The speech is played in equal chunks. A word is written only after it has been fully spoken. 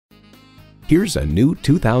Here's a new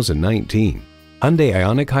 2019 Hyundai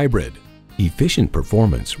Ioniq Hybrid. Efficient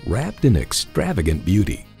performance wrapped in extravagant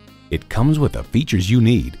beauty. It comes with the features you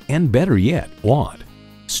need and, better yet, want.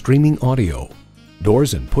 Streaming audio,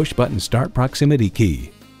 doors and push-button start proximity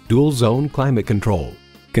key, dual-zone climate control,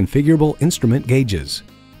 configurable instrument gauges,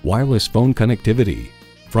 wireless phone connectivity,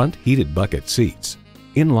 front heated bucket seats,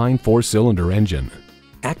 inline 4-cylinder engine,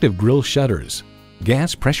 active grille shutters,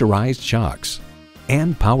 gas pressurized shocks,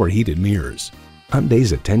 and power heated mirrors.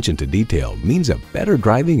 Hyundai's attention to detail means a better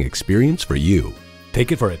driving experience for you.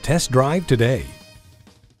 Take it for a test drive today.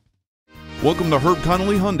 Welcome to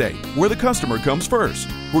Connolly Hyundai, where the customer comes first.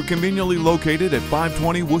 We're conveniently located at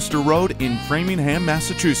 520 Worcester Road in Framingham,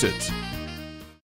 Massachusetts.